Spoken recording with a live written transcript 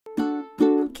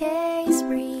case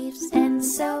briefs, and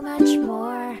so much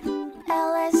more.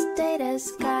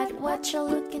 LSData's got what you're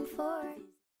looking for.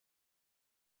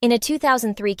 In a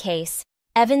 2003 case,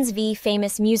 Evans v.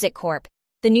 Famous Music Corp.,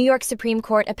 the New York Supreme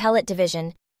Court Appellate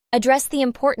Division, addressed the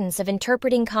importance of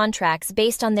interpreting contracts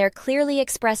based on their clearly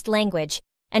expressed language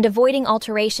and avoiding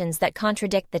alterations that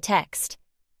contradict the text.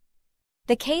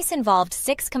 The case involved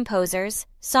 6 composers,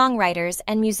 songwriters,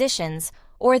 and musicians,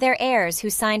 or their heirs who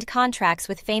signed contracts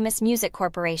with Famous Music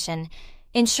Corporation,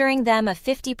 ensuring them a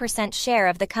 50% share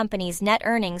of the company's net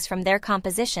earnings from their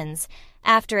compositions,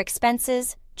 after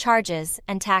expenses, charges,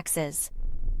 and taxes.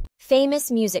 Famous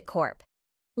Music Corp.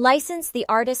 licensed the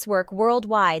artist's work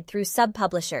worldwide through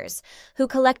sub-publishers, who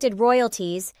collected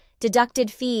royalties,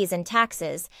 deducted fees and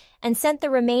taxes, and sent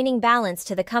the remaining balance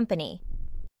to the company.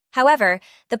 However,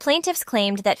 the plaintiffs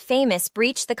claimed that Famous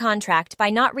breached the contract by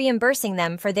not reimbursing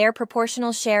them for their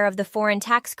proportional share of the foreign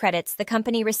tax credits the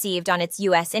company received on its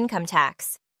U.S. income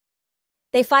tax.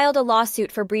 They filed a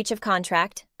lawsuit for breach of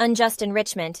contract, unjust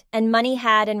enrichment, and money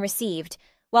had and received,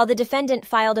 while the defendant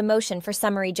filed a motion for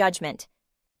summary judgment.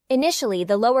 Initially,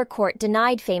 the lower court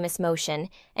denied Famous' motion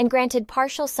and granted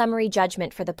partial summary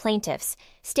judgment for the plaintiffs,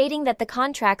 stating that the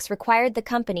contracts required the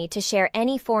company to share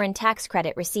any foreign tax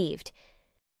credit received.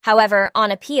 However,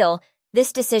 on appeal,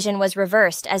 this decision was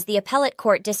reversed as the appellate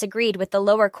court disagreed with the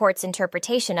lower court's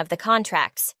interpretation of the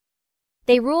contracts.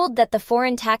 They ruled that the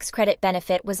foreign tax credit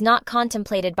benefit was not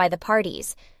contemplated by the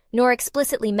parties, nor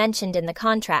explicitly mentioned in the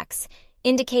contracts,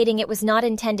 indicating it was not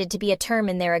intended to be a term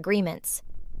in their agreements.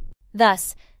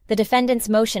 Thus, the defendant's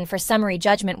motion for summary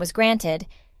judgment was granted,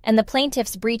 and the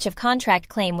plaintiff's breach of contract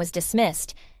claim was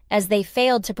dismissed, as they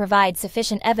failed to provide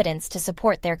sufficient evidence to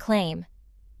support their claim.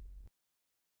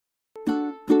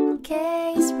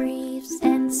 Case briefs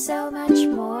and so much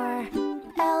more.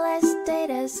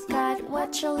 LSData's got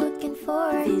what you're looking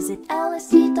for. Visit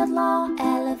lsd.law,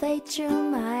 elevate your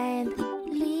mind.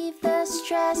 Leave the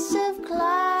stress of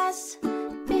class